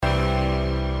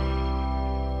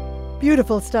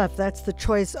Beautiful stuff. That's the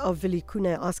choice of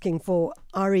Vilikune asking for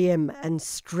REM and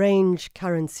strange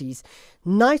currencies.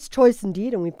 Nice choice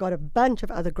indeed, and we've got a bunch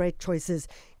of other great choices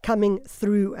coming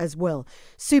through as well.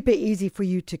 Super easy for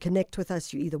you to connect with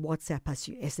us. You either WhatsApp us,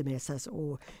 you SMS us,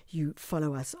 or you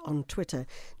follow us on Twitter.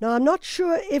 Now, I'm not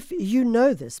sure if you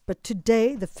know this, but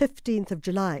today, the 15th of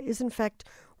July, is in fact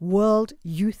World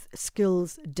Youth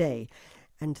Skills Day.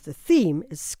 And the theme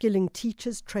is skilling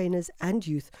teachers, trainers, and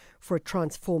youth for a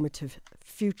transformative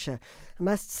future. I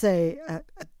must say,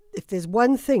 if there's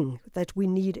one thing that we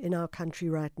need in our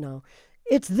country right now,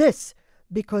 it's this.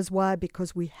 Because why?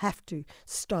 Because we have to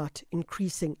start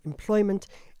increasing employment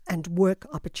and work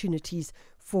opportunities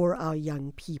for our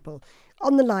young people.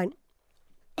 On the line,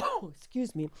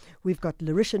 excuse me, we've got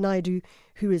Larisha Naidu,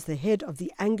 who is the head of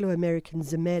the Anglo American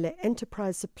ZAHEERA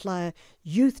Enterprise Supplier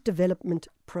Youth Development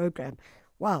Program.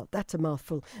 Wow, that's a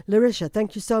mouthful. Larisha,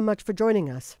 thank you so much for joining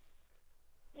us.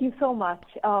 Thank you so much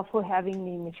for having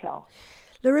me, Michelle.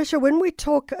 Larisha, when we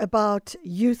talk about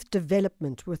youth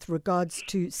development with regards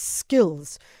to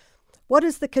skills, what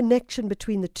is the connection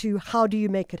between the two? How do you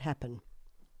make it happen?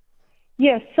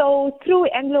 Yes, so through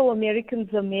Anglo American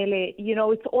ZAHEERA,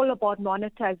 it's all about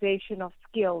monetization of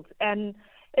skills. And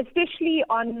especially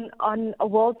on a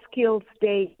World Skills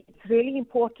Day, it's really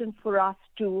important for us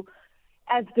to,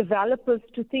 as developers,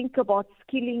 to think about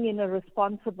skilling in a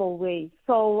responsible way.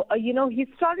 So,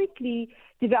 historically,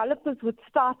 developers would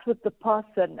start with the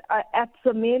person. At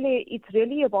ZAHEERA, it's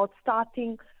really about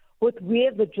starting with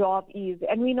where the job is.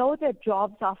 And we know that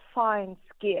jobs are far and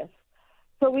scarce.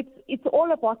 So it's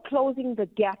all about closing the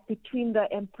gap between the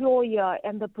employer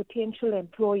and the potential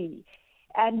employee.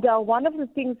 And one of the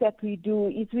things that we do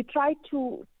is we try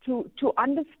to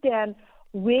understand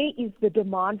where is the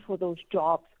demand for those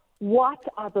jobs. What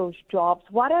are those jobs?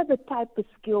 What are the type of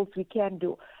skills we can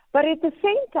do? But at the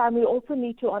same time, we also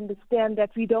need to understand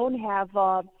that we don't have,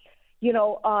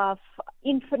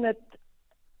 infinite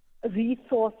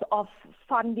resource of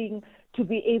funding to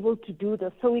be able to do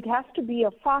this. So it has to be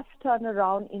a fast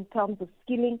turnaround in terms of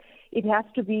skilling. It has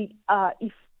to be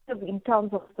effective in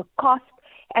terms of the cost.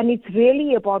 And it's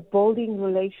really about building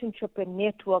relationship and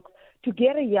networks to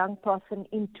get a young person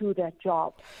into that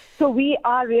job. So we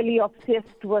are really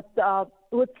obsessed with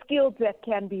skills that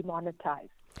can be monetized.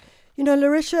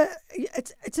 Larisha,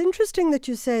 it's interesting that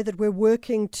you say that we're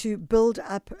working to build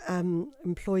up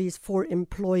employees for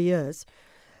employers.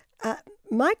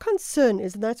 My concern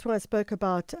is, and that's why I spoke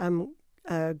about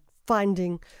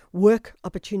finding work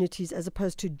opportunities as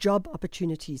opposed to job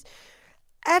opportunities.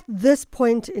 At this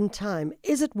point in time,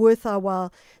 is it worth our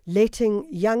while letting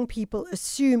young people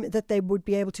assume that they would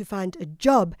be able to find a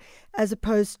job as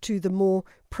opposed to the more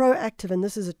proactive, and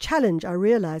this is a challenge, I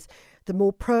realize, the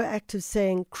more proactive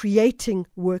saying creating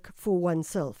work for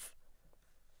oneself?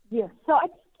 Yes, so I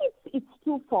think it's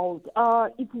twofold.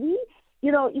 If we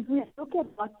look at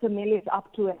what ZAHEERA is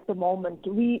up to at the moment,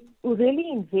 we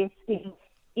really investing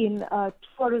in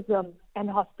tourism and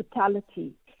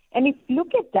hospitality. And if you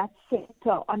look at that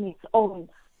sector on its own,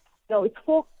 it's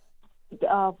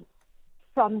forecast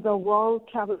from the World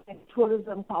Travel and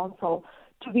Tourism Council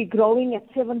to be growing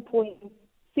at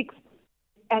 7.6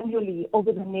 annually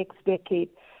over the next decade,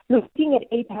 looking at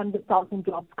 800,000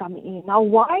 jobs coming in. Now,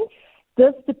 why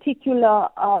this particular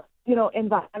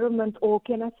environment, or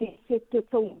can I say sector,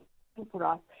 so important for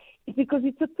us, is because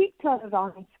it's a quick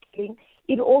turnaround in skilling.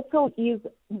 It also is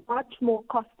much more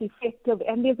cost effective,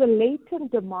 and there's a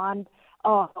latent demand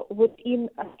within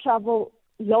travel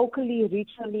locally,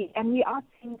 regionally, and we are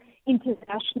seeing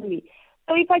internationally.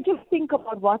 So if I just think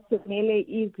about what ZAHEERA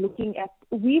is looking at,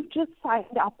 we've just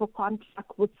signed up a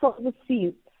contract with Silver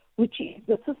Seas, which is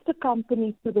the sister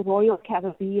company to the Royal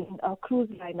Caribbean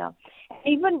cruise liner.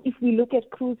 Even if we look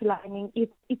at cruise lining,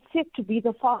 it's set to be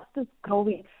the fastest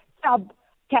growing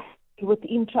sub-category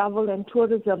within travel and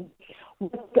tourism.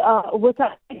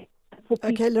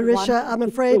 Okay, Larisha,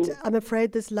 I'm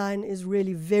afraid this line is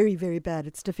really very, very bad.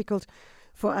 It's difficult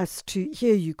for us to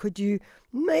hear you. Could you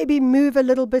maybe move a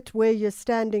little bit where you're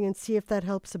standing and see if that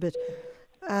helps a bit?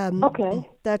 Okay.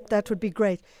 That would be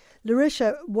great.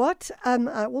 Larisha, what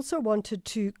I also wanted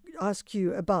to ask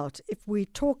you about, if we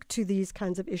talk to these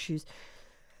kinds of issues,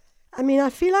 I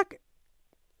feel like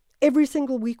every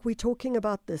single week we're talking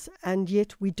about this, and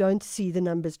yet we don't see the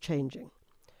numbers changing.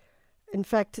 In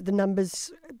fact, the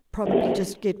numbers probably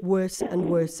just get worse and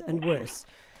worse and worse.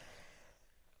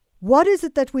 What is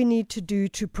it that we need to do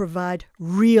to provide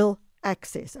real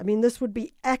access? This would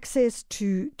be access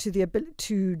to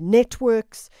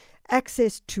networks,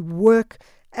 access to work,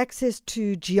 access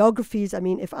to geographies.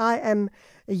 If I am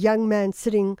a young man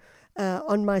sitting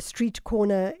on my street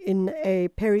corner in a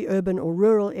peri-urban or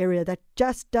rural area that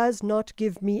just does not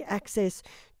give me access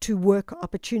to work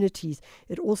opportunities.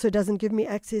 It also doesn't give me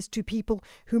access to people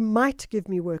who might give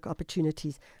me work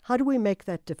opportunities. How do we make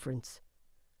that difference?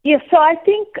 Yes, so I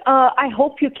think, I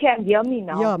hope you can hear me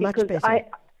now. Yeah, much better.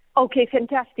 Okay,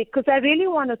 fantastic. Because I really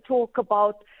want to talk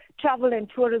about travel and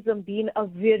tourism being a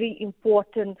very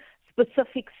important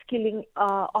specific skilling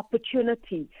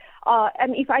opportunity.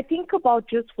 And if I think about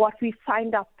just what we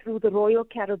signed up through the Royal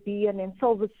Caribbean and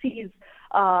Silver Seas,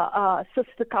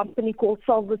 sister company called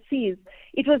Silver Seas,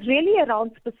 it was really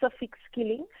around specific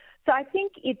skilling. So I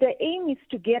think the aim is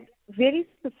to get very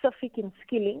specific in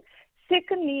skilling.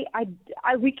 Secondly,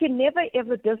 we can never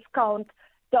ever discount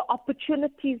the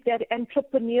opportunities that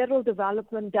entrepreneurial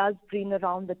development does bring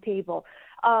around the table.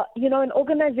 An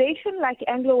organization like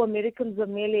Anglo American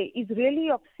is really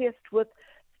obsessed with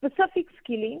specific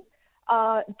skilling,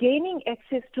 gaining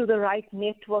access to the right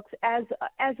networks as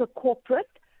a corporate.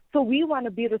 So we want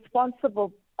to be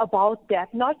responsible about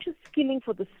that, not just skilling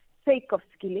for the sake of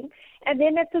skilling. And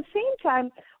then at the same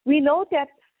time, we know that,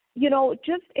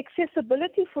 just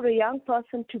accessibility for a young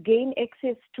person to gain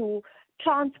access to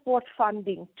transport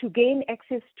funding, to gain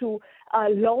access to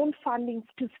loan funding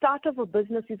to start off a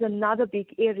business is another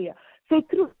big area. So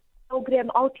through the program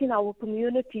out in our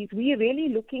communities, we are really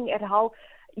looking at how,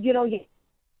 you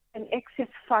can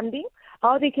access funding,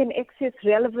 how they can access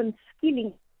relevant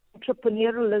skilling,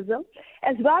 entrepreneurialism,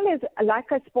 as well as,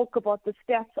 like I spoke about the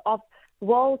stats of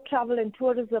World Travel and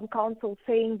Tourism Council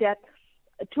saying that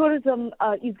tourism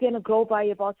is going to grow by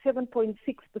about 7.6%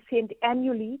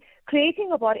 annually, creating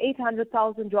about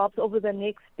 800,000 jobs over the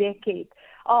next decade.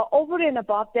 Over and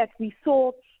above that, we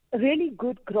saw really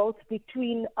good growth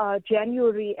between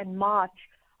January and March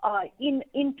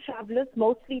in travelers,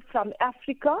 mostly from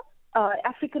Africa,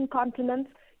 African continents,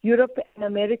 Europe, and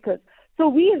Americas. So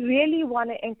we really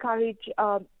want to encourage,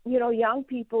 young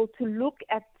people to look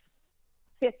at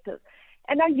sectors.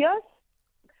 And I hear,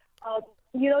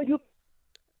 you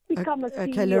become a CEO.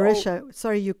 Okay, Larissa,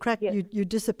 sorry, Yes. you're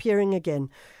disappearing again.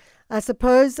 I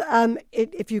suppose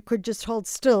if you could just hold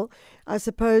still, I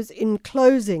suppose in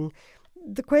closing,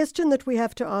 the question that we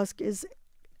have to ask is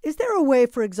there a way,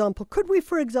 for example, could we,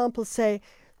 for example, say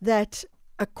that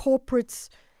a corporate's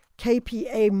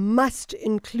KPA must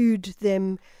include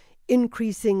them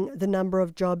increasing the number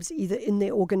of jobs either in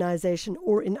their organization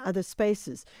or in other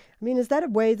spaces? I mean, is that a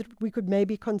way that we could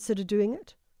maybe consider doing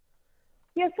it?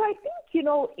 Yes, I think,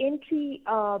 entry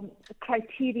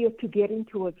criteria to get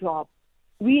into a job.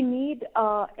 We need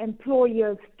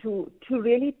employers to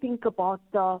really think about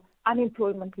the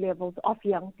unemployment levels of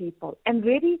young people and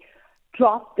really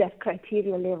drop that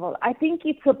criteria level. I think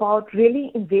it's about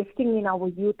really investing in our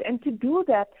youth. And to do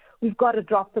that, we've got to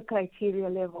drop the criteria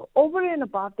level. Over and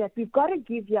above that, we've got to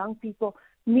give young people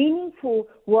meaningful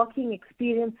working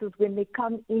experiences when they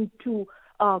come into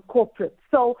corporate.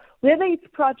 So whether it's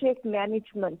project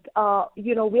management,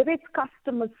 whether it's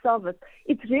customer service,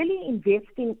 it's really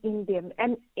investing in them.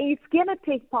 And it's going to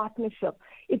take partnership.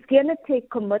 It's going to take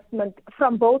commitment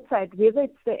from both sides, whether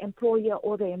it's the employer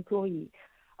or the employee.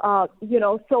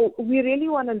 So we really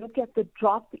want to look at the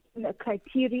drop in the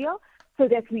criteria so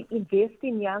that we invest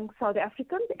in young South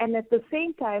Africans. And at the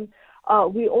same time,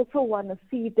 we also want to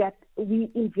see that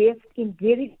we invest in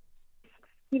very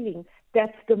skilling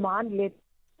that's demand-led.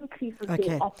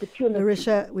 Okay,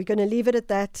 Larissa, we're going to leave it at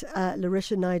that.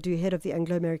 Larissa Naidu, head of the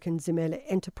Anglo American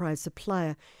Enterprise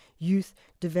Supplier Youth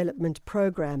Development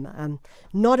Program.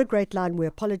 Not a great line, we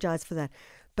apologize for that.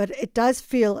 But it does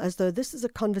feel as though this is a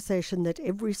conversation that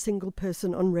every single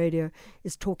person on radio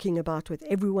is talking about with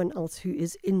everyone else who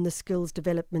is in the skills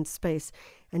development space.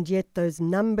 And yet those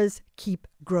numbers keep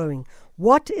growing.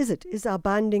 What is it? Is our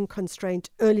binding constraint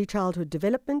early childhood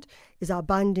development? Is our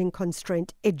binding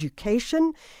constraint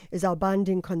education? Is our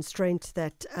binding constraint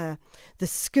that the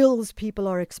skills people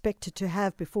are expected to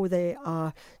have before they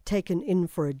are taken in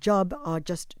for a job are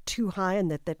just too high, and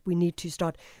that we need to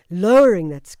start lowering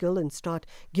that skill and start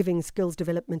giving skills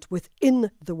development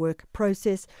within the work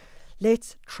process?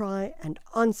 Let's try and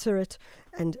answer it,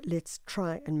 and let's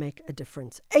try and make a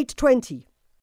difference. 8:20.